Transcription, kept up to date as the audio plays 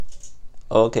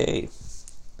Okay,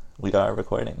 we got our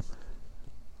recording.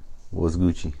 What's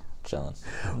Gucci? Chilling.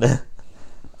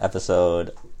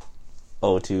 Episode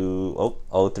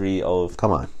 0302.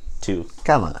 Come on.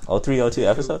 Come on. 0302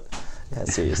 episode? Yeah,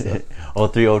 seriously.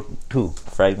 0302.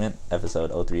 Fragment, episode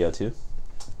 0302.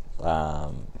 We're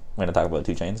going to talk about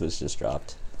 2 Chainz, which just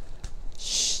dropped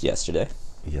yesterday.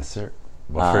 Yes, sir.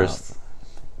 But first,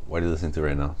 what are you listening to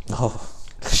right now? Oh,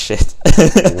 shit.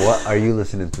 What are you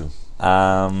listening to?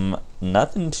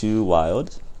 Nothing too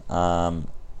wild.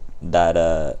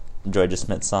 That Georgia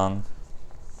Smith song.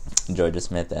 Georgia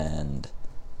Smith and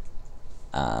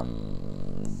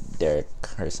Derek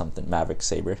or something, Maverick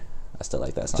Sabre. I still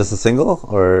like that song. Just a single,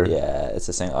 or? Yeah, it's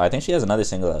a single. I think she has another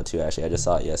single out too, actually. I just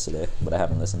saw it yesterday, but I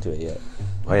haven't listened to it yet.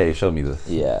 Oh yeah, you showed me this.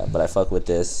 Yeah, but I fuck with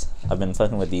this. I've been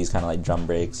fucking with these kind of like drum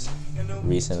breaks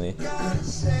recently.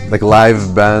 Like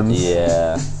live bands?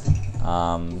 Yeah.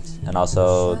 And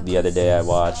also the other day I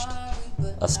watched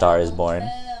A Star Is Born.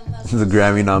 The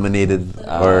Grammy nominated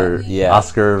or yeah.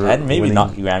 Oscar and maybe winning?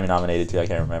 not Grammy nominated too, I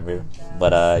can't remember,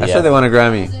 but I yeah, sure they won a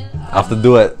Grammy off the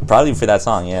Duet. probably for that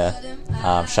song. Yeah.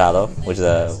 Shallow, which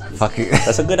is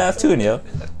that's a good ass tune, yo.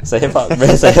 It's a hip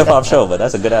hop show, but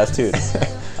that's a good ass tune.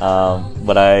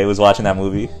 But I was watching that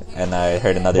movie and I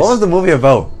heard another. What was the movie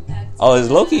about? Oh, it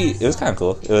was low-key. It was kind of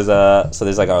cool. It was so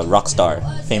there's like a rock star,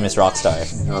 famous rock star.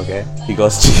 Okay. He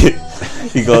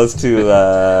goes to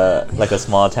like a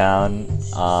small town,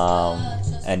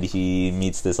 and he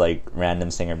meets this like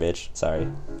random singer bitch. Sorry,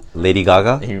 Lady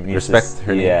Gaga. he meets Respect this,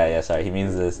 her name. Yeah. Sorry, he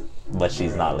meets this, but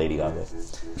she's not Lady Gaga.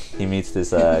 He meets this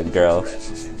girl.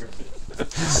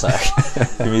 Sorry,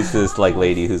 he meets this like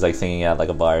lady who's like singing at like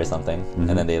a bar or something,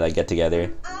 and then they like get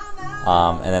together.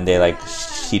 And then they like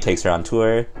she takes her on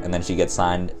tour, and then she gets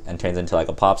signed and turns into like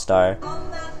a pop star,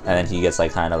 and then he gets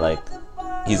like kind of like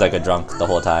he's like a drunk the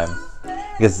whole time,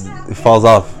 Because it falls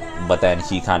off. but then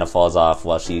he kind of falls off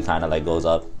while she kind of like goes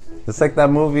up. It's like that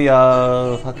movie,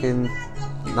 fucking,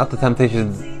 not The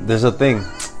Temptations. There's a thing,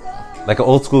 like an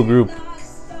old school group.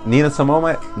 Nina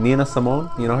Simone,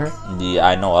 you know her? Yeah,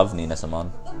 I know of Nina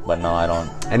Simone, but no, I don't.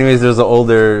 Anyways, there's an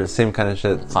older, same kind of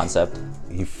shit. Concept.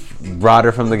 He brought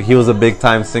her from he was a big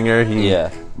time singer. He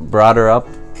brought her up,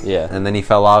 Yeah, and then he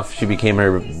fell off. She became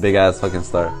her big ass fucking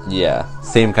star. yeah,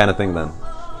 Same kind of thing then.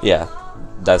 yeah.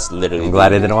 That's literally. I'm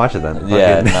glad I didn't watch it then.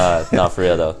 Yeah, Fucking- no, for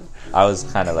real though. I was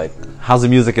kind of like How's the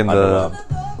music in the?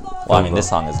 underwhelmed. Well, I mean, this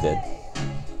song is good,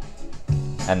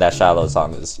 and that Shallow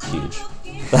song is huge.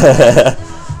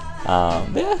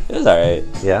 Yeah, it was alright.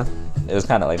 Yeah. It was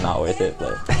kind of like not worth it,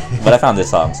 but I found this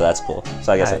song, so that's cool.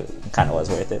 So I guess it kind of was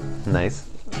worth it. Nice.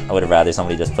 I would have rather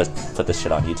somebody just put this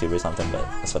shit on YouTube or something, but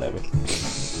it's whatever.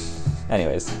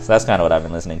 Anyways, so that's kind of what I've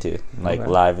been listening to, like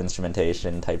live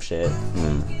instrumentation type shit.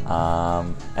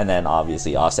 And then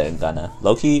obviously Offset and Gunna.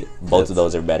 Low-key, both of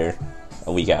those are better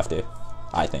a week after,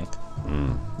 I think.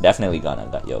 Definitely Gunna.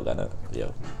 Gunna.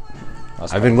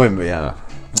 I've been going, but yeah.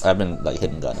 I've been like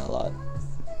hitting Gunna a lot.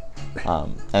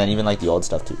 And then even like the old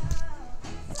stuff too.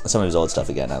 Some of his old stuff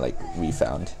again, I like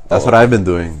refound. That's what I've been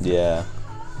doing. Yeah.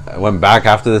 I went back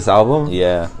after this album.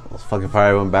 Yeah. It was fucking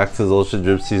fire. I went back to his old shit,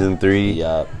 Drip Season 3.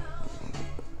 Yup.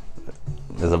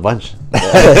 There's a bunch.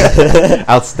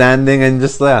 Outstanding, and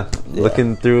just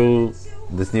looking through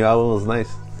this new album was nice.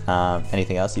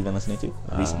 Anything else you've been listening to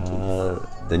recently?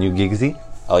 The new Giggsy.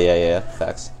 Oh yeah.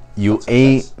 Facts.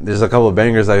 There's a couple of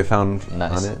bangers I found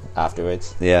Nice. on it.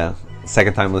 Afterwards. Yeah.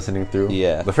 Second time listening through.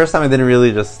 Yeah. The first time I didn't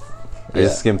really I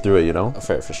just skimmed through it, you know?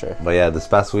 For sure. But yeah, this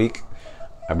past week,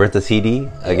 I burnt the CD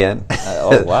again.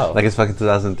 Oh wow. Like it's fucking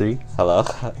 2003. Hello.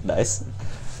 Nice.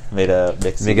 Made a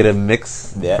mix. Make it a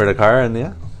mix for the car,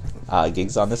 and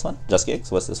gigs on this one? Just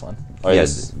gigs? What's this one? Or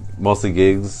yes, mostly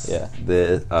gigs. Yeah.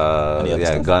 The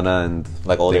stuff? Gunna and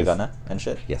like older things. Gunna and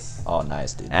shit? Yes. Oh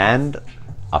nice, dude. And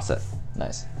Offset.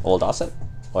 Nice. Old Offset?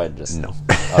 Or just No.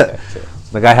 Okay, true.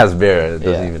 The guy has beer. It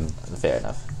doesn't even Fair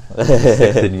enough.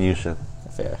 stick to the new shit.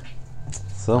 Fair.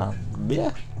 So But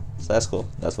yeah. So that's cool.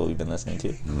 That's what we've been listening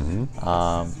to.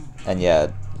 And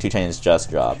yeah, 2 Chainz just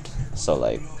dropped, so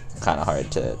like kind of hard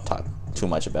to talk too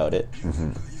much about it.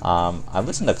 I've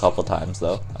listened a couple times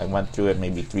though. I went through it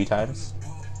maybe 3 times.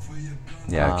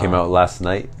 yeah, it came out last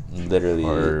night Literally,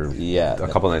 or a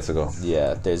couple nights ago.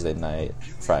 Yeah, Thursday night,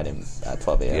 Friday at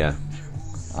 12 a.m. Yeah.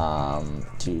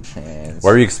 2 Chainz.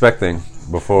 What were you expecting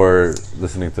before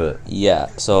listening to it? Yeah,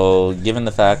 so given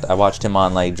the fact I watched him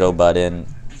on like Joe Budden,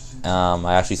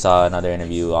 I actually saw another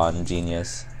interview on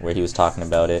Genius where he was talking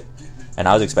about it, and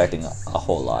I was expecting a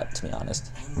whole lot, to be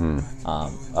honest.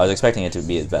 I was expecting it to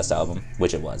be his best album,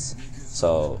 which it was.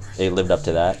 So it lived up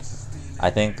to that. I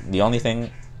think the only thing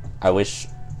I wish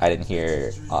I didn't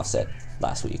hear Offset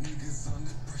last week.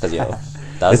 Cause yo,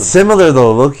 that It's was similar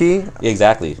though, low key.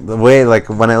 exactly. The way, like,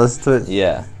 when I listen to it.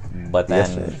 Yeah, but then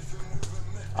Yesterday.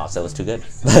 Offset was too good.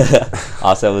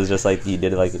 Offset was just like he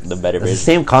did like the better It's the version.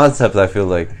 same concept, I feel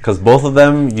like. Because both of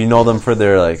them, you know them for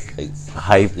their, like, Like,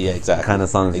 hype yeah, exactly. kind of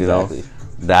songs, you know? Exactly.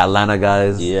 The Atlanta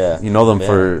guys. Yeah. You know them Yeah.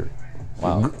 for.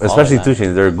 Wow. Especially All 2 of that.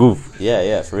 Chainz. They're a goof.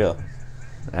 Yeah, for real.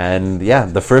 And yeah,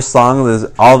 the first song, is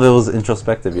all of it was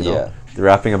introspective, you know? Yeah. They're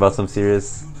rapping about some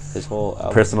serious His whole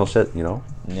album. personal shit, you know?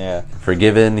 Yeah,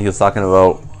 Forgiven, he was talking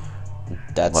about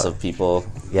deaths What? of people.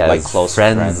 Yeah, like his close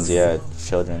friends. friends. Yeah,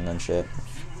 children and shit.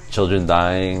 children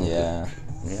dying. Yeah.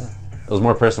 Yeah. It was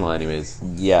more personal, anyways.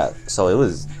 Yeah, so it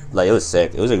was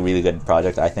sick. It was a really good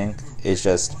project, I think. It's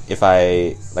just if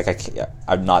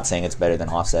I'm not saying it's better than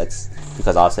Offset's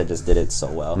because Offset just did it so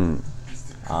well.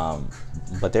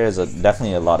 But there's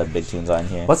definitely a lot of big tunes on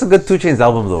here. What's a good 2 Chainz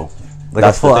album, though? Like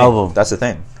That's a full the thing. album. That's the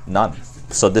thing. None.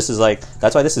 So this is like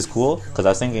that's why this is cool because I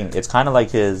was thinking it's kind of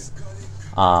like his,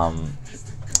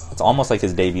 it's almost like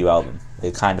his debut album.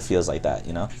 It kind of feels like that,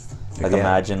 you know. Like Yeah.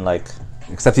 imagine like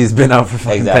Except he's been out for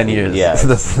fucking 10 years. Yeah,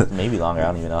 That's- maybe longer. I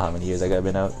don't even know how many years I got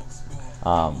been out.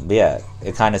 But yeah,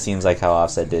 it kind of seems like how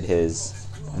Offset did his.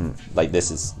 Like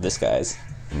this guy's.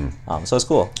 So it's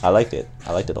cool. I liked it.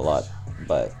 I liked it a lot.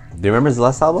 But Do you remember his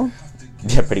last album?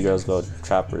 yeah, pretty girls go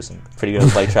trap or some. Pretty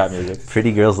girls like trap music.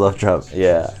 Pretty Girls Love Trap.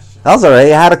 Yeah, That was alright.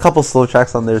 It had a couple slow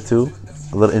tracks on there too.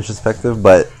 A little introspective,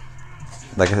 but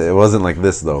like it wasn't like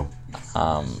this though.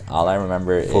 all I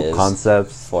remember Full is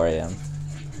concepts. 4 a.m.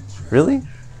 Really?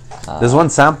 There's one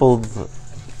sampled.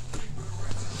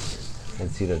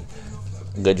 Let's see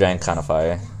Good Drank kind of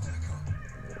fire.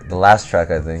 the last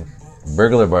track, I think.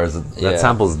 Burglar Bars. That Yeah.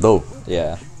 sample's dope.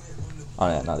 Yeah. Oh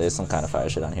yeah, no, there's some kind of fire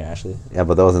shit on here actually. Yeah,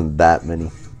 but there wasn't that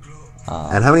many.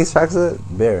 And how many tracks is it?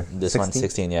 Bear. This 16? one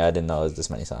 16. Yeah, I didn't know it was this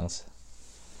many songs.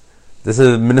 This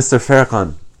is Minister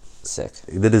Farrakhan. Sick.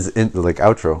 He did his like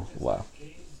outro. Wow.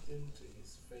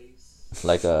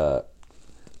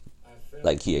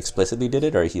 Like he explicitly did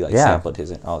it, or he like Yeah. sampled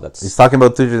his. Oh, He's talking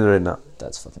about 2 Chainz right now.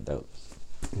 that's fucking dope.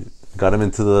 Got him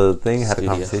into the thing, had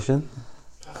Studio. a conversation,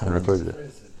 and recorded it.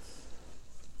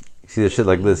 You see the shit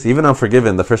like this. Even on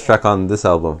Forgiven, the first track on this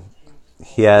album,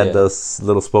 he had Yeah. this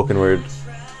little spoken word.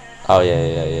 Oh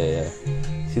yeah.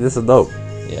 See, this is dope.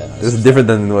 Yeah. This is different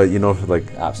than what, you know, for like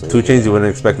Absolutely. 2 Chainz, you wouldn't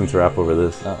expect him to rap over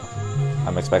this. No,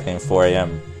 I'm expecting 4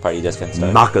 a.m. party just getting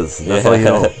started. Knockers, that's Yeah. all you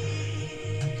know.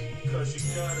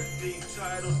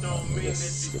 Let's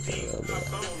skip it a little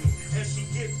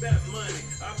bit.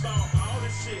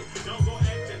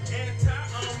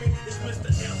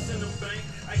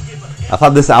 I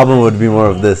thought this album would be more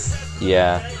of this.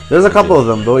 Yeah. There's a couple of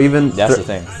them though, even That's the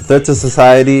thing. Threat to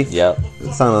Society, Yep.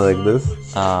 it sounded like this.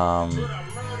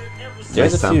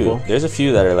 There's Nice a few. sample. There's a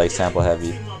few that are like sample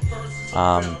heavy.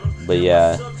 But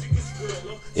yeah,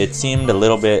 it seemed a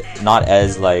little bit not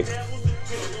as like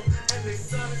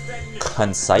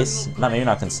concise. Maybe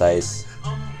not concise.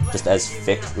 Just as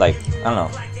thick. Like I don't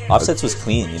know. Offset's was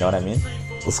clean. You know what I mean?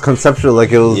 It was conceptual,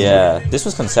 like it was. Yeah. This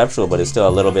was conceptual, but it's still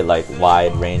a little bit like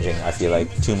wide ranging. I feel like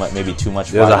too much. Maybe too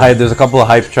much. There's a couple of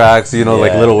hype tracks, you know,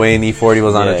 like Yeah. Lil Wayne, E40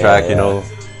 was on Yeah, a track, yeah, you yeah. know.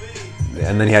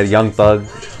 And then he had Young Thug.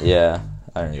 Yeah.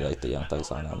 I don't really like the Young Thug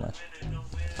song that much.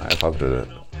 I fucked with it.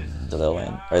 The Lil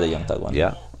Wayne or the Young Thug one.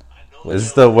 Yeah. Which- Is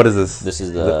this the, what is this? This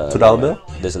is the $2 bill?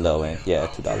 This is Lil Wayne. Yeah,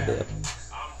 $2 bill.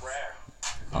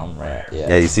 I'm rare. Yeah.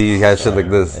 Yeah, you see, he had shit like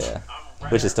this. Yeah.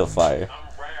 Which is still fire.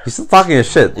 He's still talking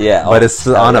his shit. Yeah. But it's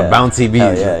hell on yeah. a bouncy beat.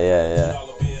 Hell yeah.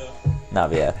 Nah,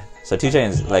 but yeah. So 2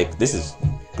 Chainz, like, this is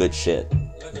good shit.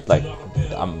 Like,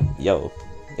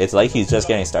 it's like he's just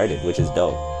getting started, which is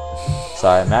dope. So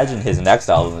I imagine his next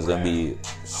album is gonna be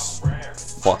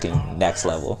fucking next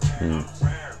level.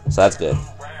 So that's good.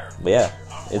 But yeah,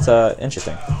 it's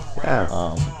interesting. Yeah.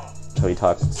 So we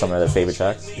talked some of their favorite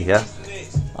tracks. Yeah.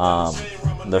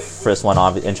 The first one,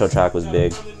 intro track was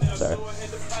big. Sorry,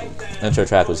 intro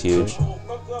track was huge.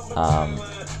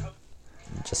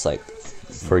 Just like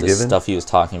the Forgiven? stuff he was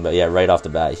talking about. Yeah, right off the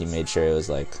bat, he made sure it was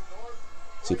like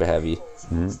super heavy.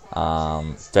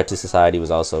 Threat to Society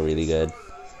was also really good.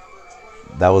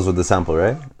 That was with the sample,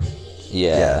 right?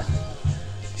 Yeah.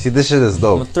 See, this shit is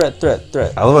dope. Threat.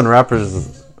 I love when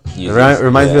rappers. It Use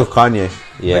reminds me yeah. of Kanye.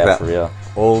 Yeah, Like that for real.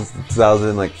 old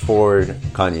 2004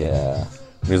 Kanye. Yeah.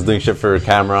 He was doing shit for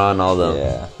Cameron, all them.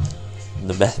 Yeah.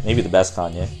 Maybe the best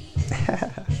Kanye.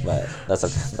 But that's a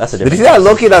Did different. you see that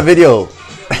Loki that video?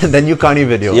 The new Kanye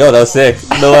video. Yo, that was sick.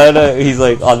 The one he's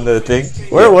like on the thing.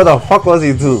 Where the fuck was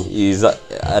he too? He's at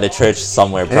a church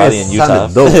somewhere, probably in it Utah.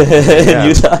 sounded dope. In Yeah,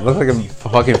 Utah, looks like a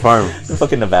fucking farm.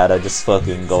 fucking Nevada, just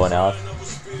fucking going out.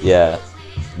 Yeah,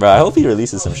 Bro, I hope he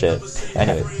releases some shit.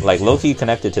 Anyway, like low-key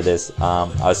connected to this, I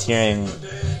was hearing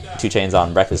 2 Chainz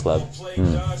on Breakfast Club,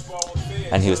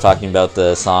 and he was talking about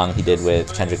the song he did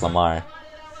with Kendrick Lamar.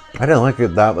 I didn't like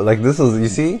it that, but like this is, you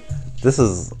see, this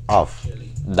is off.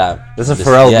 This is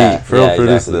Pharrell beat. Pharrell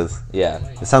produced this. Yeah.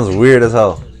 It sounds weird as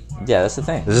hell. Yeah, that's the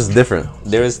thing. It's just different.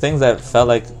 There was things that felt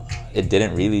like it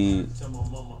didn't really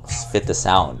fit the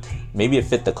sound. Maybe it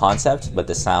fit the concept, but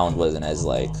the sound wasn't as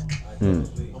like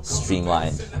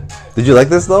streamlined. Did you like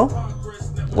this though?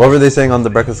 What were they saying on the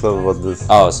Breakfast Club about this?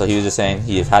 Oh, so he was just saying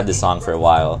he had this song for a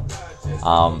while,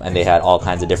 and they had all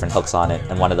kinds of different hooks on it,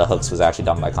 and one of the hooks was actually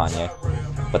done by Kanye,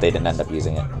 but they didn't end up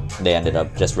using it. They ended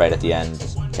up just right at the end,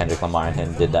 Kendrick Lamar and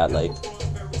him did that like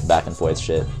back and forth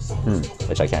shit,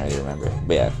 which I can't really remember.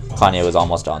 But yeah, Kanye was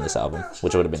almost on this album,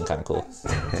 which would have been kind of cool.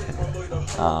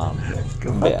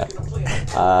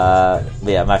 But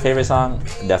yeah, my favorite song,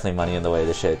 definitely Money in the Way.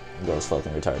 This shit goes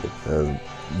fucking retarded.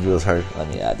 It was hard. Let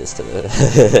me add this to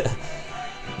the...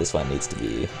 This one needs to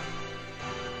be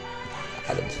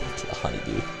added to the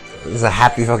Honeybee. It's a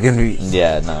happy fucking beat.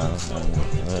 Yeah, no.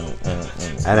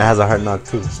 And it has a hard knock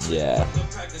too. Yeah.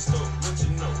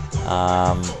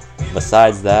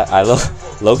 Besides that,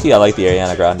 low-key, I like the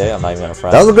Ariana Grande. I'm not even gonna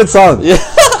front. That was a good song. Yeah.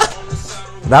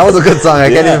 That was a good song. I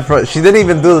can't even front. She didn't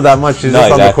even do that much. She's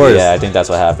just on the chorus. Yeah, I think that's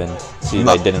what happened. She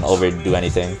like didn't overdo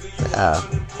anything. Yeah.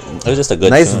 It was just a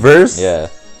good nice tune. verse. Yeah.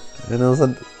 And it was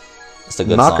it's a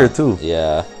good knocker song. too.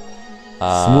 Yeah.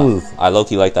 Smooth. I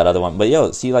low-key like that other one. But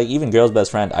yo, see, like even Girl's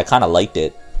Best Friend, I kind of liked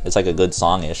it. It's like a good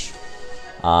song-ish.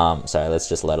 Sorry, let's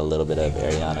just let a little bit of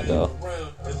Ariana go.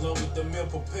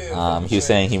 He was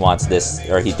saying he wants this,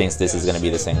 or he thinks this is gonna be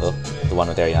the single, the one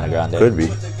with Ariana Grande. Could be.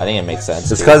 I think it makes sense.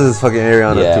 It's because it's fucking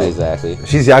Ariana too. Yeah, exactly.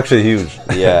 She's actually huge.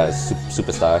 Yeah,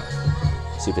 superstar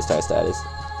status.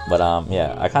 But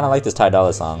yeah, I kind of like this Ty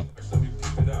Dolla song.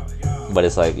 But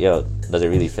it's like, yo, does it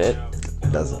really fit?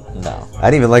 It doesn't. No. I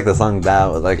didn't even like the song that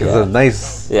was like, it's a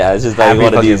nice. Yeah, it's just like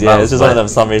one of these. Yeah, it's just one of them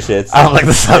summer shits. I don't like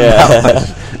the song that much.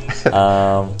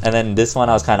 And then this one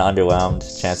I was kind of underwhelmed.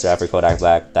 Chance the Rapper, Kodak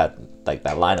Black. That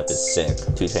lineup is sick.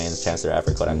 2 Chainz, Chance the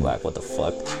Rapper, Kodak Black. What the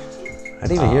fuck? I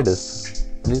didn't even hear this.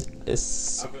 It's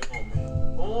sick.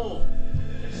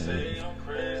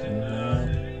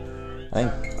 I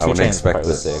think 2 wouldn't Chainz expect part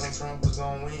was this. sick.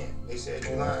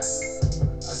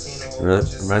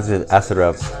 Reminds me of Acid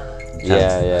Rap.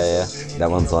 Yeah. That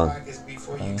one song.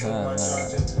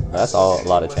 That's a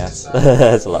lot of Chance.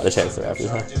 That's a lot of Chance the Rapper.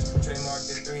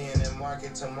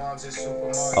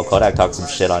 Oh, Kodak talks some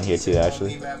shit on here too,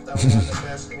 actually.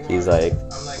 He's like,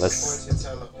 let's...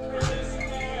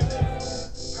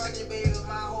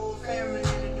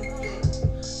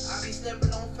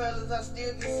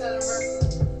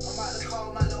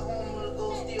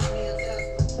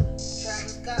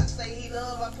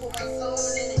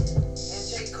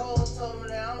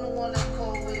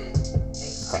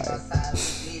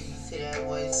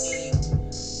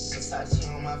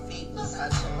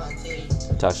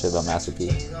 Talk shit about Master P.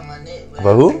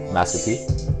 About who? Master P.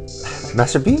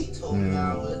 Master P? Is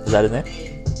that his name?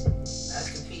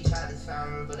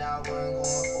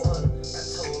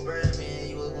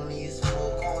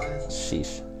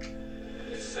 Sheesh.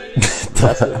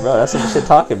 That's some shit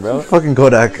talking, bro. Fucking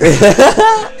Kodak.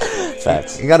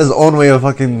 Facts. He got his own way of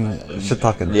fucking shit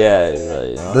talking. Yeah,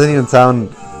 you know? Doesn't even sound.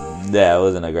 Yeah, it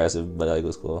wasn't aggressive, but like, it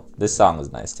was cool. This song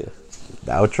was nice too.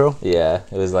 The outro? Yeah,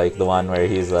 it was like the one where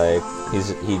he's like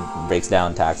he breaks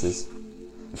down taxes,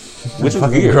 which is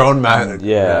fucking weird. grown man.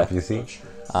 Yeah, you see.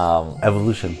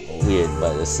 Evolution. Weird,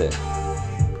 but it's sick.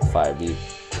 Fire beat.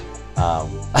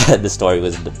 The story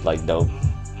was like dope.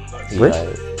 Which?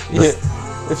 Like,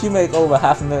 if you make over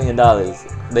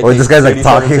 $500,000, they Or this guy's like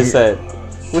talking,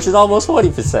 which is almost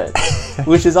 40%,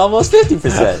 which is almost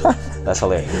 50%. That's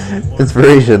hilarious.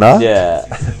 Inspiration, huh? Yeah.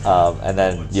 And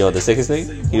then, the sickest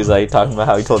thing, he was like talking about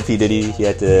how he told P. Diddy he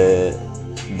had to.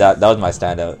 That was my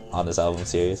standout on this album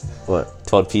series. What?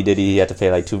 Told P. Diddy he had to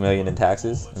pay like $2 million in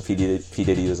taxes, and P.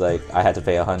 Diddy was like, I had to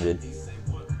pay 100,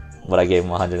 but I gave him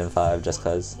 105 just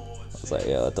cause. I was like,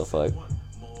 yeah, what the fuck?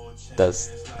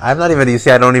 I'm not even. You see,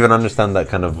 I don't even understand that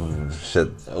kind of shit.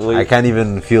 I can't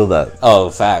even feel that. Oh,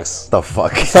 facts. The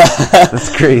fuck? That's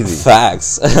crazy.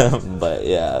 Facts. But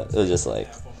yeah, it was just like,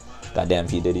 goddamn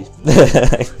P. Diddy.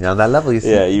 You're on that level, you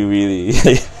see. Yeah, you really.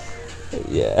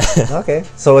 Yeah. Okay.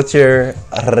 So what's your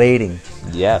rating?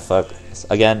 Yeah, fuck.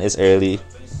 Again, it's early,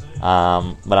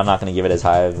 but I'm not gonna give it as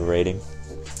high of a rating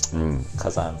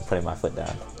because I'm putting my foot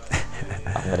down.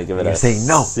 I'm gonna give it. You're saying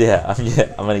no. Yeah,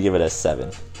 I'm gonna give it a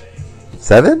 7.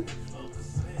 7?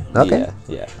 Okay.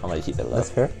 Yeah. I'm gonna keep it low.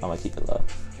 That's fair. I'm gonna keep it low.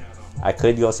 I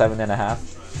could go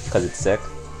 7.5 because it's sick,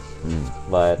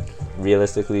 But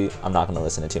realistically, I'm not gonna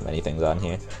listen to too many things on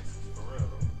here.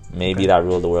 Maybe That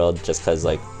Ruled the World, just cause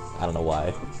like I don't know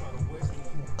why.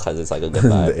 Cause it's like a good The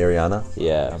vibe. Ariana.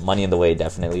 Yeah, Money in the Way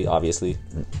definitely, obviously.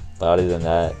 But other than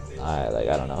that, I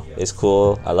don't know. It's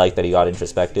cool. I like that he got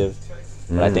introspective,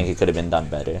 but I think it could have been done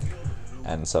better.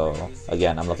 And so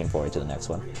again, I'm looking forward to the next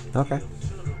one. Okay.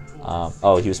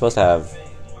 Oh, he was supposed to have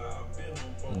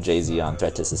Jay-Z on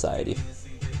Threat to Society.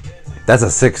 That's a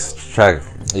 6-track.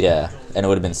 Yeah, and it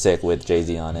would have been sick with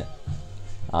Jay-Z on it.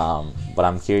 But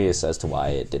I'm curious as to why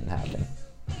it didn't happen.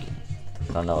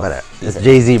 I don't know. It's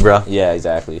Jay-Z, bro. Yeah,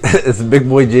 exactly. It's big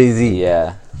boy Jay-Z.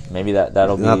 Yeah, maybe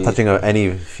that'll He's be. not touching on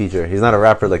any feature. He's not a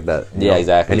rapper like that. Yeah,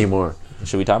 exactly. Anymore.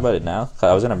 Should we talk about it now? 'Cause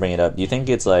I was gonna bring it up. Do you think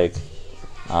it's like,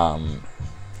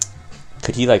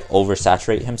 could he like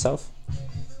oversaturate himself?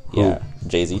 Who? Yeah,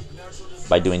 Jay-Z,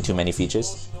 by doing too many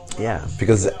features. Yeah,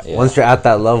 because Yeah. once you're at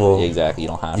that level, Exactly, you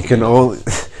don't have. you to can do it. only.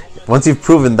 Once you've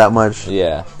proven that much,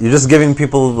 Yeah, you're just giving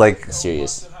people like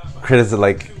serious. criticism.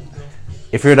 Like,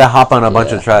 if you're to hop on a bunch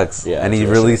Yeah. of tracks Yeah, and he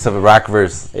that's real release a rack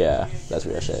verse, Yeah, that's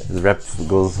real shit. his rep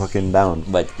goes fucking down.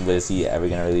 But is he ever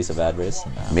gonna release a bad verse?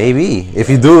 No. Maybe if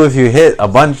you hit a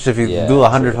bunch, if you Yeah, do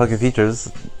 100 true. fucking features,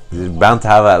 you're bound to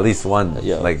have at least one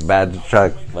Yeah. like bad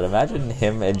track. But imagine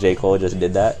him and J. Cole just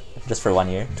did that just for 1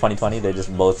 year. 2020, they're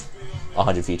just both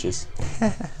 100 features.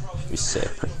 Be sick.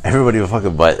 Everybody will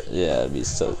fucking butt. Yeah, it'd be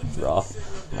so raw.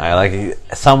 I like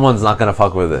someone's not gonna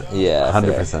fuck with it. Yeah,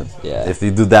 100%. fair. Yeah. If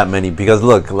you do that many, because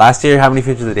look, last year how many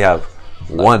features did he have?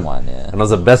 Like one. yeah. And it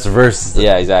was the best verse.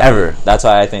 Yeah, exactly. Ever. That's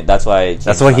why I think that's why. it came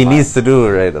That's to what my he mind. needs to do,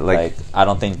 right? Like, I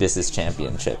don't think this is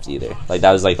championships either. Like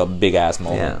that was like a big ass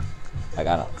moment. Yeah. Like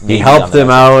I don't. He maybe helped I'm him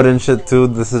not- out and shit too.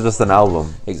 This is just an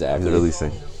album Exactly. he's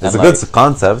releasing. And It's a like- good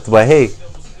concept, but hey,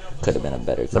 Could have been a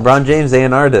better. LeBron James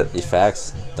A&R'd it. These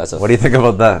facts. That's a. What do you think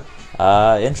about that?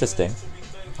 Interesting.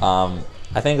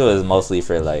 I think it was mostly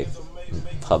for like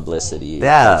publicity. and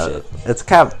Yeah, shit. it's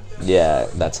cap. Yeah,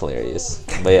 that's hilarious.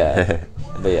 But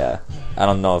yeah, I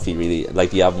don't know if he really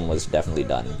like the album was definitely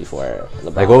done before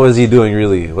LeBron. Like, what was he doing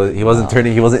really? He wasn't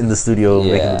He wasn't in the studio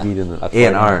making Yeah. the beat in the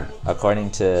According- A&R. According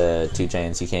to 2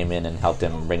 Chainz, he came in and helped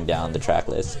him bring down the track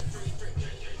list.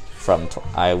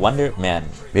 I wonder, man,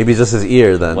 Maybe just his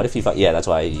ear then. what if he? Yeah, that's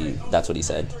what he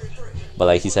said. But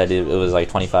like he said, it was like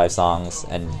 25 songs,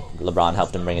 and LeBron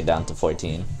helped him bring it down to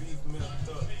 14.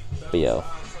 But yo,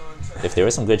 if there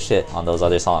was some good shit on those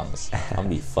other songs, I'm gonna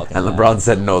be fucking. And mad. LeBron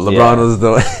said no. LeBron Yeah. was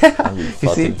the. I'm gonna be You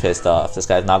fucking see? pissed off. This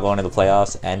guy's not going to the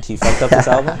playoffs, and he fucked up this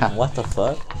album. What the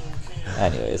fuck?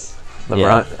 Anyways,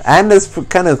 LeBron, yeah. and it's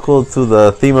kind of cool too.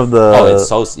 The theme of the Oh, it's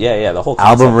so yeah. The whole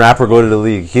album concept. rapper go to the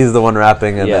league. He's the one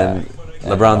rapping, and Yeah. then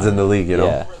And LeBron's in the league. You know.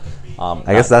 Yeah.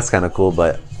 I guess that's kind of cool,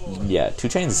 but Yeah, 2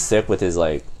 Chainz is sick with his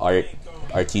like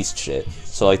artiste shit.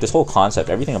 So like this whole concept,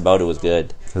 everything about it was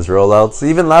good. his rollouts,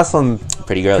 even last one,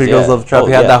 Pretty Girls, Pretty yeah. Girls Love Trap. Oh,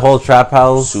 He had yeah. that whole trap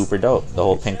house. Super dope. The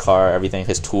whole pink car, everything,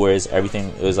 his tours, everything.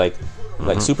 It was like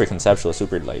super conceptual,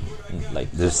 super like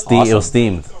There's awesome. It was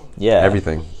themed. Yeah,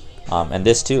 Everything. And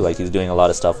this too, like he's doing a lot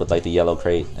of stuff with like the yellow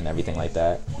crate and everything like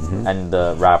that. Mm-hmm. And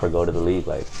the rapper go to the league,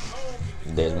 like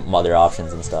there's other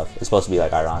options and stuff. It's supposed to be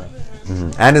like ironic.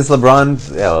 And it's LeBron.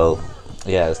 Yeah, well,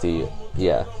 Yeah,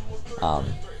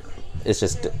 it's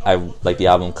just I like the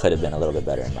album could have been a little bit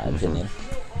better in my opinion.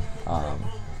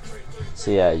 So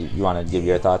yeah, you want to give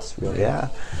your thoughts? Real quick? yeah.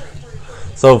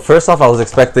 So first off, I was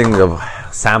expecting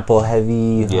sample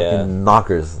heavy Yeah. fucking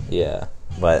knockers, Yeah,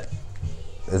 but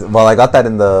well, I got that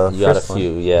in the you got a first one.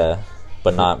 few, yeah,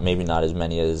 but maybe not as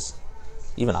many as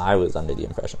even I was under the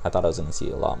impression. I thought I was gonna see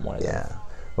a lot more. Yeah,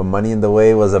 but Money in the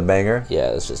Way was a banger.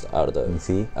 Yeah, it's just out of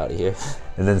See? here.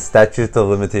 And then Statute of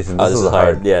Limitation. Oh, This this was is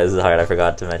hard. Yeah, this is hard. I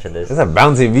forgot to mention this. It's a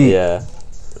bouncy beat, Yeah,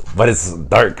 but it's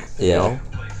dark. You Yeah. know?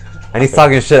 And he's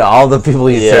talking shit. All the people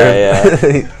he Yeah,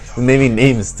 served. Naming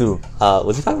names too.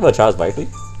 was he talking about Charles Barkley?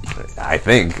 I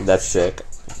think, That's sick.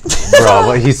 bro.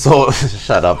 But he sold.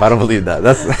 Shut up. I don't believe that.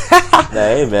 That's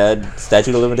Hey man,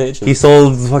 statute of limitations. he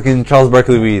sold fucking Charles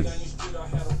Barkley weed.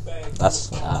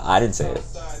 That's I didn't say it.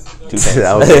 2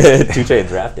 Okay. Chainz. 2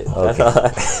 Chainz rapped it. That's Okay.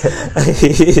 all.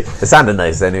 It sounded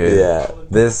nice anyway. Yeah.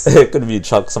 This It could be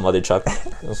Chuck, some other Chuck,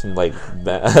 some like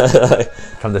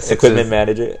from the equipment 60s.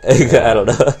 manager. I don't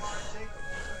know.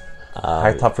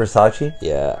 High Top Versace.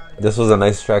 Yeah, This was a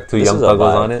nice track too. this Young is a Thug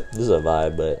was vibe. on it. This is a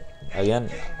vibe, but again,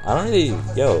 I don't really.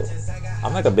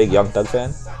 I'm like a big Young Thug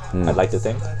fan. I'd like to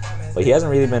think, but he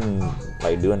hasn't really been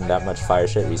like doing that much fire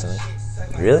shit recently,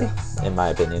 Really? in my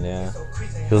opinion. Yeah.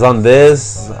 He was on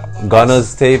this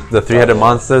Gunna's tape, the Three-Headed yeah.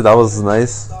 Monster. That was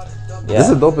nice. Yeah. This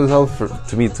is dope as hell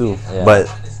to me too. Yeah.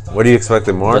 But What are you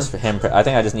expecting more? Just for him, I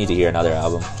think I just need to hear another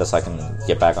album just so I can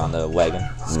get back on the wagon,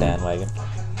 Stan wagon.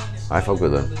 I fuck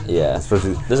with him. Yeah,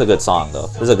 Especially this is a good song though.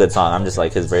 This is a good song. I'm just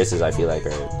like his verses. I feel like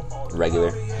are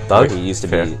regular. Doug? Where he used to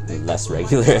Fair. be less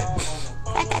regular.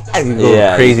 you go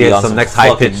Yeah, crazy he'd be at on some next high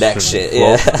fucking pitch neck shit. flow.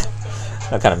 Yeah,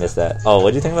 I kind of missed that. Oh,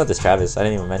 what do you think about this Travis? I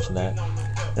didn't even mention that.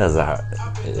 That's a-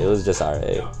 It was just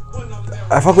alright.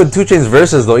 I fuck with 2 Chainz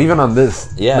verses though, even on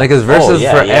this. Yeah, like his verses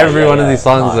for every one of these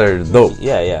songs Nah, are dope.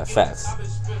 Yeah, facts.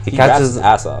 He catches- raps his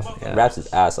ass off. Yeah. He raps his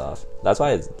ass off. That's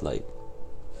why it's like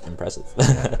impressive.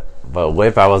 But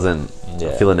Whip, I wasn't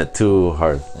Yeah. feeling it too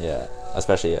hard. Yeah,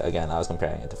 especially again, I was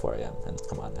comparing it to 4AM, and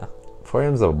come on now.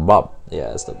 4M's a bop.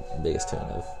 Yeah, it's the biggest tune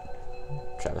of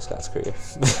Travis Scott's career.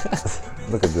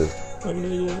 Look at this.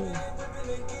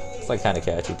 It's like kind of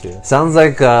catchy too. Sounds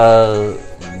like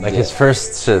his Yeah.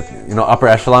 first shit. You know, Upper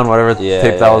Echelon, whatever Yeah,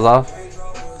 tape that yeah. was off.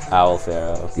 Owl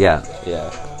Pharaoh. Yeah,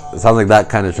 Yeah. it sounds like that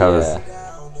kind of Travis. Yeah.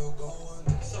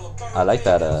 I like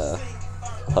that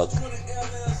hook.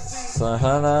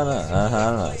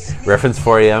 Reference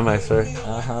 4AM, I swear.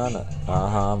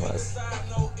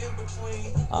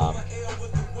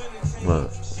 What?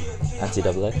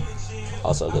 NCAA.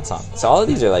 Also a good song. So all of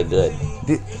these are like good.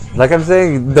 Like I'm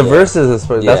saying, the verses is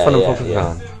that's what I'm focusing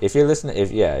on. If you're listening,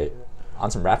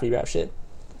 on some rappy rap shit,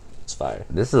 it's fire.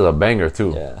 This is a banger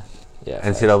too. Yeah.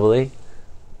 Fire. NCAA.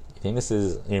 You think this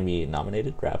is gonna be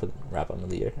nominated rap album of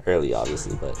the year? Early,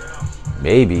 obviously, but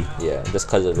Maybe yeah, just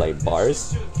because of like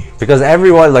bars. because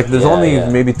everyone like there's Yeah, only yeah.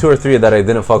 maybe 2 or 3 that I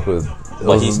didn't fuck with. It But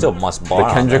was he still must bar. the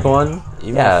on Kendrick them. one.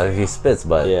 Even Yeah, he spits,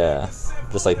 but Yeah,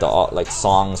 just like like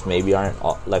songs maybe aren't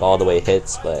all the way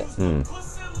hits, but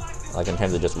like in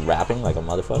terms of just rapping like a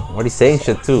motherfucker. what he's saying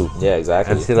shit too. Yeah,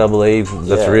 exactly. NCAA,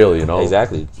 that's Yeah, real, you know.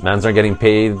 Exactly. Mans aren't getting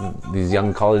paid. These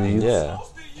young college youths, Yeah.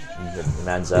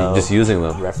 Manziel. you're just using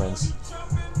them. reference.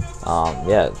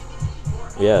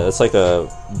 Yeah, it's like a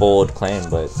bold claim,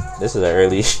 but this is an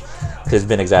early. There's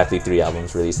been exactly 3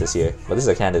 albums released this year, but this is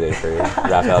a candidate for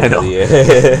rap album of the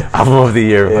year. Album of the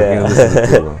year. Yeah. Fucking listen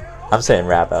to them. I'm saying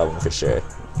rap album for sure.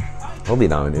 He'll be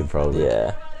nominated probably.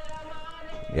 Yeah,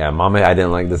 Yeah, Mama, I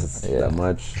didn't like this Yeah. that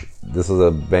much. This was a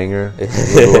banger.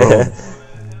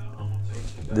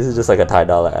 this is just like a Ty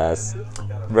Dolla ass,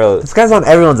 bro. This guy's on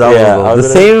everyone's album. Yeah, though. I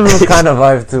was The gonna- same kind of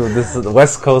vibe too. This is the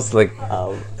West Coast like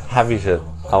happy shit.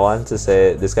 I wanted to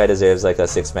say this guy deserves like a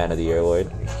 6th Man of the Year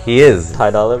award. He is.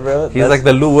 Ty Dolla, bro. He's like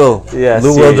the Lou Will. Yeah, Lou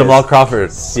Will, serious. Jamal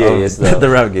Crawford. Serious, of though. the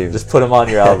rap game. Just put him on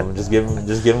your album. Just give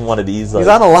him one of these. Like, He's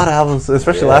on a lot of albums,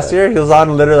 especially Yeah. last year. He was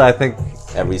on literally, I think,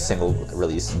 every single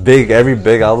release. every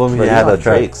big album Bro, he he's had on a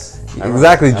track. Drake's. I remember-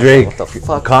 Exactly, I remember Drake, what the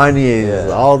fuck? Kanye's,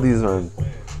 Yeah. all these man.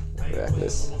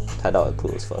 Reckless. Ty Dolla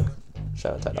cool as fuck.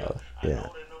 Shout out Ty Dolla. Yeah,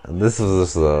 and this was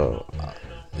just a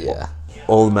Yeah.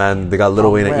 old man. They got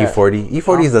Lil Wayne at rap. E40.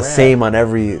 E40 is the I'm rap. same on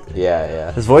every.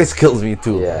 Yeah. His voice kills me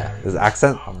too. Yeah. His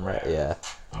accent. I'm right. Yeah.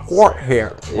 What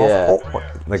here? Yeah.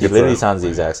 Like He it's literally a- sounds the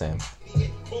exact same.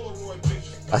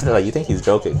 I feel like you think he's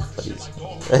joking, but he's.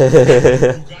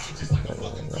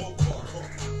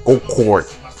 Go court.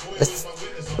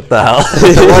 What the hell?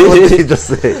 What did he just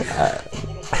say?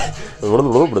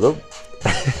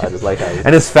 I just like how. He's,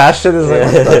 And his fast shit is like.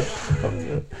 What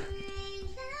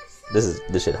the?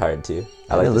 this shit hard too.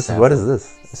 I like Yeah, this. this is, Sample. what is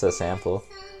this? It's a sample.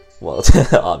 Well,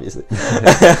 obviously.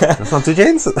 That's not 2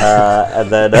 Chainz. And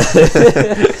then,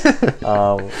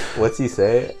 what's he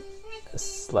say?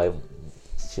 It's like,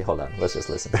 hold on, let's just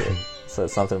listen to it. So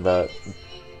it's something about,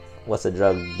 what's a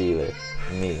drug dealer?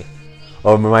 Me.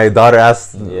 Oh, my daughter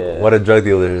asked Yeah. what a drug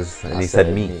dealer is, and I he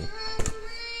said me.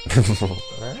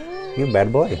 You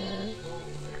bad boy.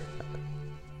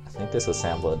 I think this was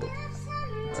sampled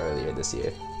earlier this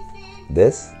year.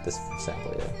 This? This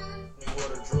sample, yeah.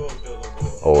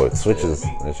 Oh, it switches.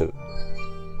 That shit.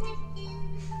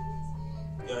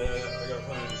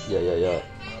 Yeah.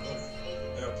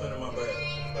 I got plenty in my bag.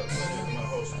 Like plenty in my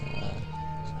holster.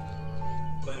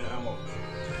 Plenty of ammo.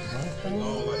 I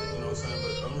don't like, you know what I'm saying?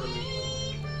 But I'm really,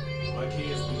 my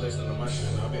kids be listening to my shit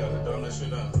and I'll be able to dumb that shit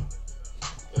down.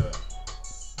 Yeah.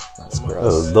 That's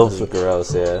gross. dope. That's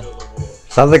gross, yeah.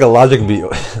 Sounds like a Logic beat.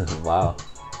 Wow.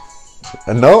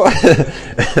 No? I said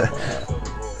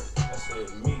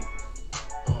me.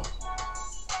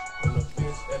 When the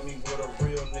bitch at me what a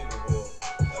real nigga was. I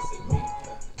said me.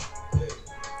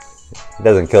 Yeah. He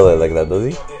doesn't kill it like that, does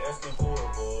he? They asking for it,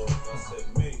 boy. I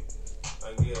said me.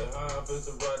 I get high up as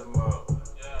the right amount.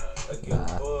 I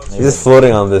get buzzed. He's just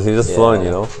floating on this. He's just Yeah, flowing,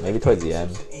 you know? Maybe towards the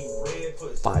end. Eat red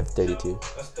pussy. 5:32.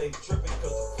 I stay tripping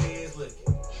cause the feds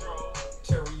looking.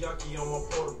 Teriyaki on my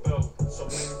portobello. So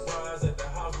many rides at the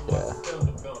house with my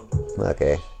fender bender.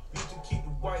 Okay. Used to keep the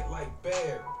white like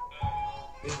bear.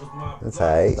 It's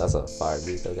alright. That's a fire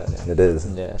beat though, goddamn. It is.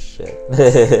 Yeah, shit.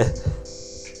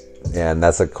 Yeah, and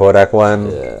that's a Kodak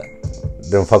one. Yeah.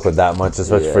 Didn't fuck with that much,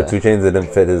 especially for Yeah. 2 Chainz. It didn't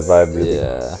fit his vibe really.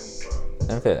 Yeah.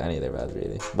 Didn't fit any of their vibes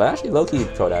really. But actually, low-key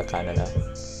Kodak kind of now.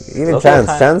 Even Okay, Chance.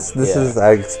 kind- Chance, this yeah. is,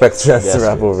 I expect Chance to That's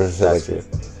rap true. over shit That's like this.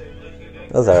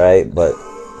 That was alright, but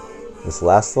this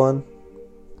last one,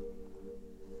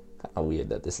 Kind of weird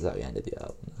that this is how we ended the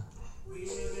album.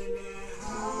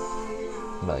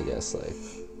 But I guess like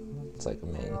it's like a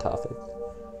main topic.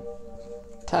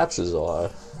 Taxes are.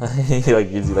 He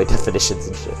like gives you like definitions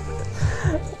and shit.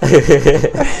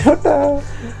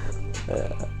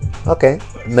 okay.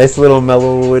 Nice little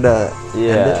mellow with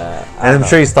Yeah, I And I'm don't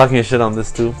sure he's talking shit on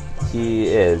this too. he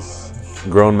is,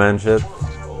 Grown man shit.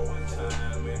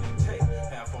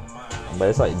 but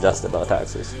it's like just about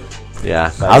taxes.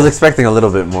 Yeah. I was expecting a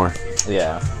little bit more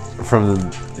Yeah, from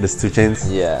this 2 Chainz.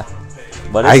 yeah.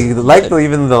 But I it's liked good.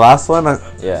 even the last one.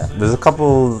 Yeah, There's a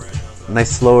couple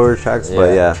nice slower tracks,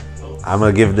 but Yeah. yeah, I'm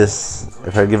gonna give this.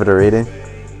 If I give it a rating,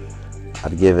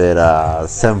 I'd give it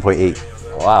 7.8.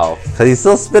 wow. Cause he's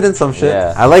still spitting some shit.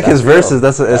 Yeah, I like his that's real. verses.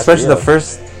 That's especially real. the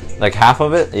first like half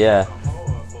of it. Yeah,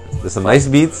 There's some nice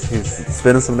beats. He's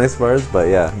spitting some nice bars, but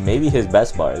yeah, maybe his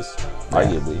best bars.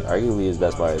 Arguably his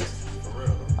best bars.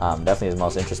 Definitely his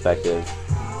most introspective.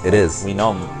 it is. We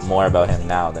know more about him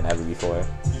now than ever before.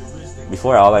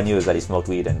 Before, all I knew is that he smoked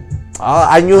weed, and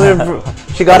I knew him.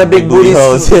 She got a big booty.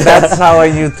 hoes. That's how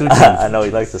I knew 2 Chainz. I know he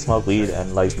likes to smoke weed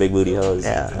and likes big booty hoes.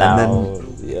 Yeah, and Now,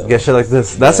 yeah, Get shit like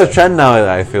this. That's a trend now.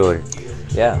 I feel like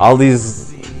yeah. all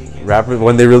these rappers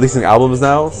when they're releasing albums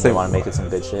now, They same. want to make it some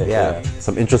good shit. Yeah,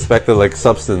 some introspective like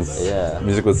substance. Yeah.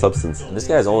 Music with substance. And this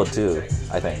guy's old too,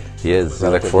 I think. He is. He's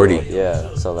like Relatively 40. old.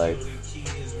 Yeah. So like,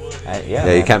 Yeah,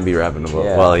 man. he can't be rapping about.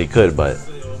 Yeah. Well, he could, but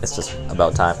It's just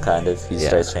about time, kind of. He Yeah.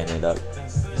 starts changing it up.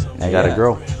 you gotta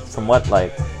grow. From what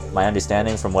like my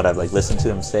understanding, from what I've like listened to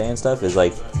him say and stuff, is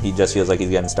like he just feels like he's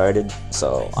getting started.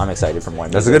 So I'm excited for more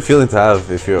music. That's a good feeling to have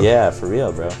if you're, Yeah, for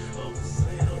real, bro.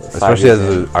 5 especially as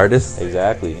years in. an artist.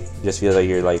 Exactly. You just feel like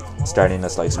you're like starting to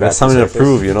like scratch There's something the to surface.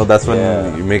 prove, you know. That's when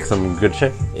Yeah. you make some good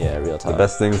shit. Yeah, real talk. The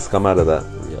best things come out of that.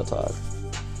 Real talk.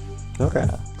 Okay.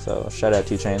 So shout out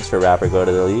 2 Chainz for Rapper Go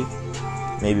to the League.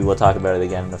 Maybe we'll talk about it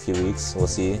again in a few weeks. We'll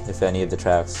see if any of the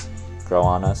tracks grow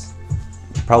on us.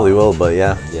 Probably will, but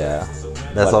yeah, Yeah.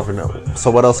 that's But- all for now.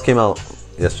 So what else came out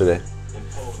yesterday?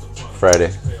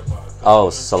 Friday. Oh,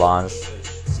 Solange.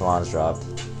 Solange dropped.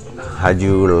 How'd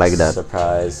you like that?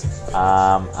 Surprise.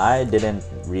 I didn't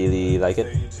really like it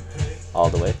all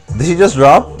the way. Did she just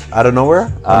drop out of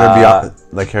nowhere on her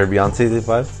like her Beyonce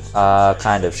vibe?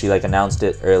 Kind of. She like announced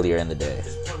it earlier in the day.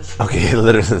 Okay,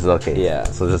 literally, okay. Yeah.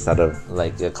 So just out of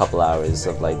Like a couple hours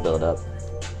of like build up.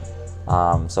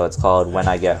 So it's called When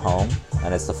I Get Home,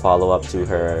 and it's the follow up to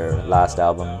her last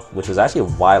album, which was actually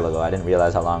a while ago. I didn't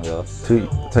realize how long ago.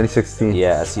 2016.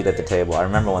 Yeah, A Seat at the Table. I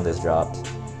remember when this dropped,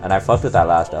 and I fucked with that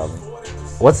last album,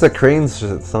 What's the Cranes?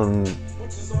 Some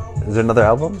is there another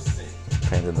album?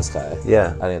 Cranes in the Sky.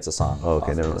 Yeah. I think it's a song. Oh,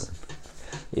 okay, off never of mind. this.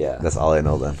 Yeah. That's all I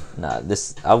know then. Nah,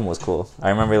 this album was cool. I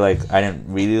remember like I didn't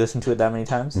really listen to it that many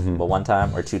times, but one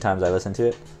time or 2 times I listened to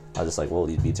it, I was just like, whoa,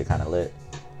 these beats are kind of lit.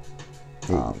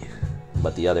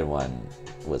 But the other one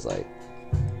was like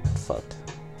fucked.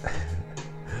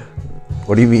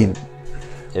 What do you mean?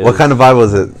 It What was- kind of vibe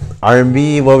was it?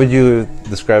 R&B? What would you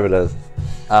describe it as?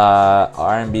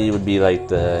 R&B would be like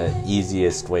the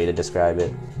easiest way to describe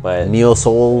it, but Neo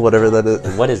soul, whatever that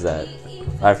is. what is that?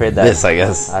 I've heard that. This, I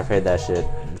guess. I've heard that shit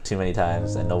too many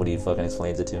times, and nobody fucking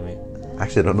explains it to me.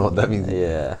 Actually, I don't know what that means.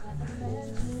 Yeah,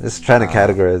 Just trying to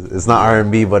categorize. It's not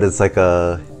R&B, but it's like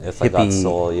a it's like got hippie.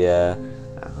 soul. Yeah,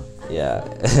 yeah.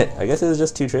 I guess it was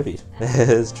just too trippy.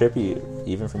 It was trippy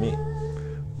even for me.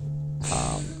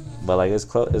 But like it's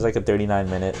close. It's like a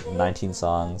 39-minute, 19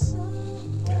 songs.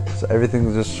 So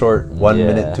everything's just short, 1 Yeah.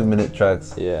 minute, 2 minute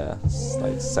tracks. Yeah, it's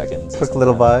like seconds. or Quick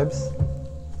little something.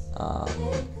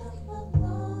 vibes.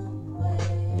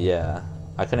 Yeah,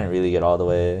 I couldn't really get all the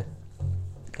way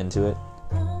into it,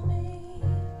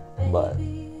 but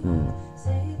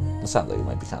it sounds like it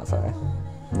might be kind of fire.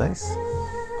 Nice.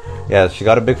 Yeah, she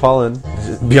got a big following.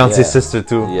 Beyonce's Yeah. sister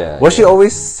too. Yeah, Was she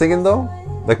always singing though?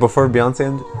 Like before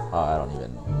Beyonce? Oh, I don't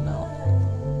even know.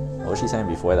 What was she saying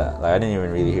before that? Like I didn't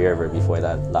even really hear of her before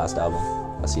that last album,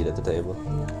 A Seat at the Table.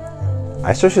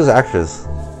 I swear she was an actress.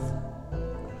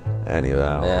 Anyway,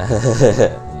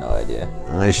 Yeah, no idea.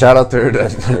 shout out to her.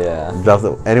 That Yeah. dropped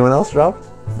it. Anyone else dropped?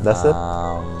 That's it.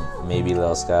 Maybe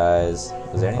Lil Skies.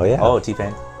 Was there any? Oh, yeah. Oh,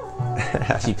 T-Pain.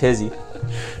 T-Pizzy.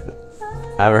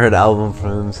 I haven't heard an album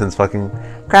from him since fucking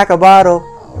Crack a Bottle.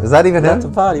 Is that even him? That's a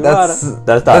party That's water.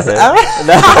 That's not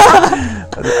him.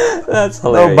 That's No,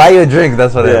 hilarious. buy you a drink.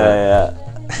 That's what I meant.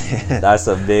 Yeah. That's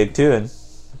a big tune.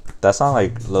 That song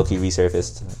like low-key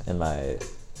resurfaced in my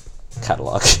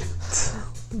catalog.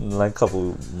 Like a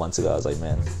couple months ago, I was like,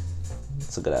 man,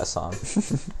 it's a good ass song.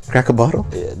 Crack a bottle.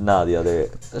 Yeah, no, the other.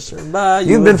 Buy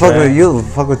You've a been fucking. drink. You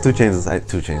fuck with 2 Chainz.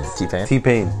 2 Chainz. T-Pain?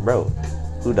 T-Pain. Bro,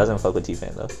 who doesn't fuck with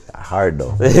T-Pain though? Hard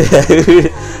though.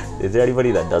 Is there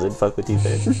anybody that doesn't fuck with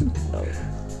T-Pain? No.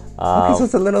 Okay, so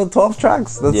it's a little 12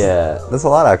 tracks. That's, Yeah. That's a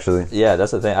lot actually. Yeah,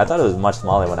 that's the thing. I thought it was much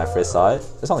smaller when I first saw it.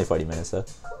 It's only 40 minutes though.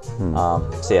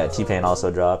 So yeah, T-Pain also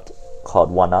dropped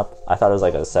called One Up. I thought it was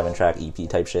like a 7-track EP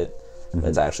type shit. But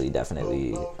it's actually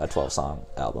definitely a 12-song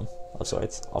album of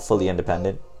sorts. All fully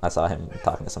independent. I saw him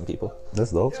talking to some people,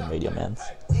 That's dope. some radio mans.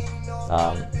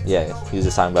 Yeah, he was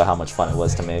just talking about how much fun it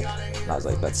was to make. And I was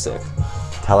like, that's sick.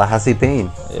 Tallahassee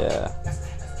Pain. Yeah.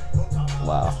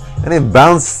 Wow. And it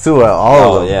bounced to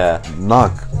all Oh, of them. yeah.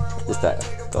 Knock. Just that.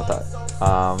 Got that.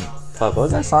 Fuck, what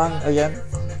was that song again?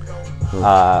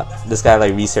 This guy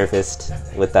like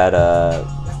resurfaced with that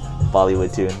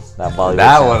Bollywood tune. That Bollywood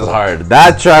That sample. was hard.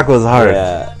 That track was hard.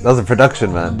 Yeah. That was a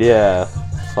production, man. Yeah.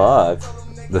 Fuck.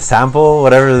 The sample,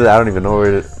 whatever, I don't even know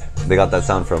where they got that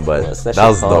sound from, but What's that shit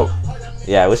was called? dope.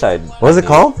 Yeah, I wish I. What was it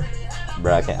called?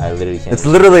 Bro, I can't. I literally can't. It's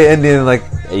literally Indian, like,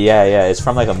 Yeah. It's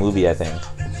from like a movie, I think.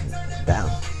 damn.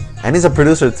 And he's a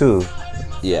producer too.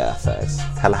 Yeah, facts.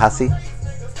 Tallahassee.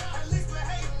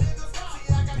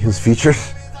 He was featured.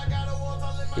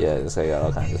 Yeah, this guy got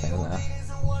all kinds of things now.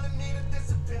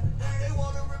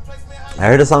 I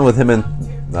heard a song with him and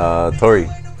Tori.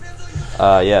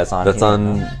 Yeah, it's on. That's here.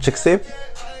 on Chick's Tape?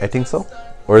 I think so.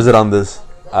 Or is it on this?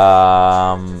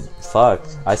 Fuck.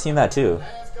 I seen that too.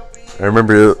 I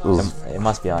remember it was. It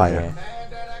must be on Fire. here.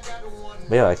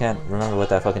 But yo, I can't remember what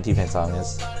that fucking T-Pain song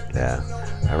is. Yeah.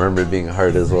 I remember it being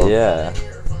hard as well. Yeah.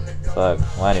 Fuck.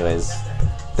 Well, anyways,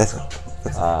 That's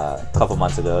a couple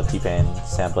months ago, T-Pain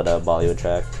sampled a Bollywood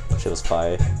track. Shit was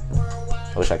fire.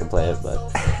 I wish I could play it, but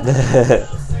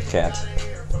can't.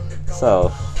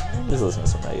 So, just listen to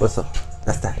some radio. What's up?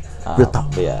 That's that. Real talk.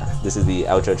 But yeah, this is the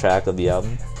outro track of the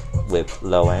album with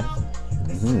Lil Wayne.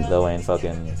 Lil Wayne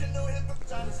fucking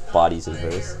bodies his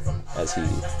verse as he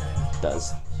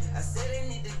does.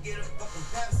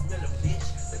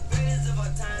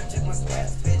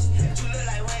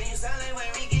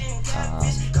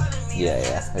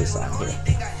 Yeah, this song here.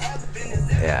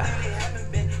 Yeah.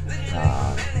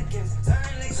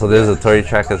 So there's a Tory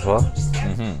track as well?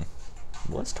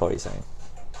 What's Tori saying?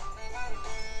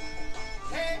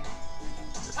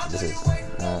 This is.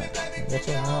 I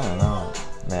don't know.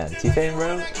 Man, T-Pain,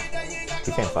 bro.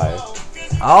 T-Pain fire.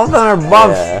 All of them are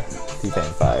bumps. Yeah,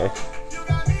 T-Pain fire.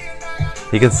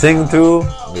 He can sing too.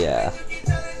 Yeah.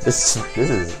 This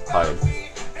is hard.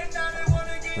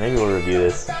 Maybe we'll review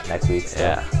this next week. Still.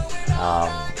 Yeah.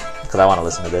 Because I want to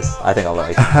listen to this. I think I'll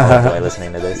enjoy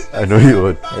listening to this. I know you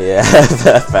would. Yeah,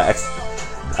 facts.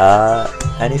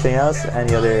 Anything else?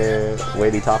 Any other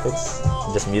weighty topics?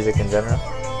 Just music in general?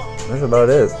 That's about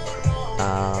it.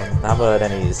 How about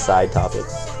any side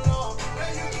topics?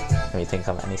 Can you think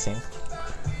of anything?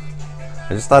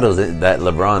 I just thought it was that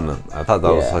LeBron. I thought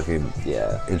that was Yeah. fucking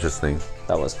Yeah, interesting.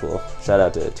 that was cool. Shout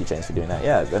out to 2 Chainz for doing that.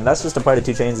 Yeah, and that's just a part of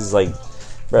 2 Chainz is like,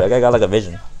 bro, that guy got like a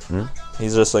vision.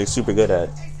 He's just like super good at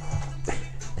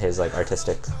his like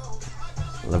artistic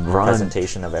LeBron.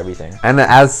 presentation of everything, And it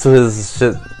adds to his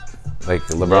shit. Like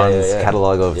LeBron's yeah.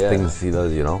 catalog of Yeah. things he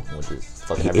does, you know? which is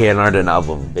fucking He everything. A&R'd an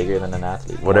album. Bigger than an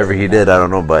athlete. Whatever More he than an did, I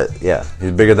don't know, but yeah,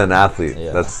 he's bigger than an athlete. athlete.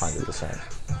 Yeah, That's 100%.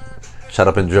 shut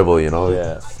up and dribble, you know?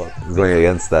 Yeah, fuck. He's going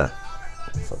against that,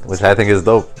 Fucking which I think is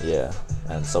dope. Yeah,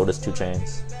 and so does 2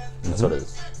 Chainz. And so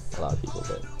does a lot of people,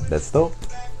 but That's dope.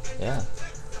 yeah.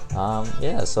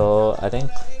 Yeah, so I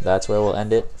think that's where we'll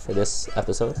end it for this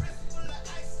episode.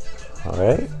 All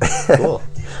right. Cool.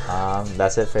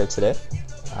 That's it for today.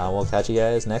 We'll catch you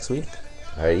guys next week.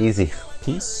 All right, easy.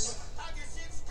 Peace.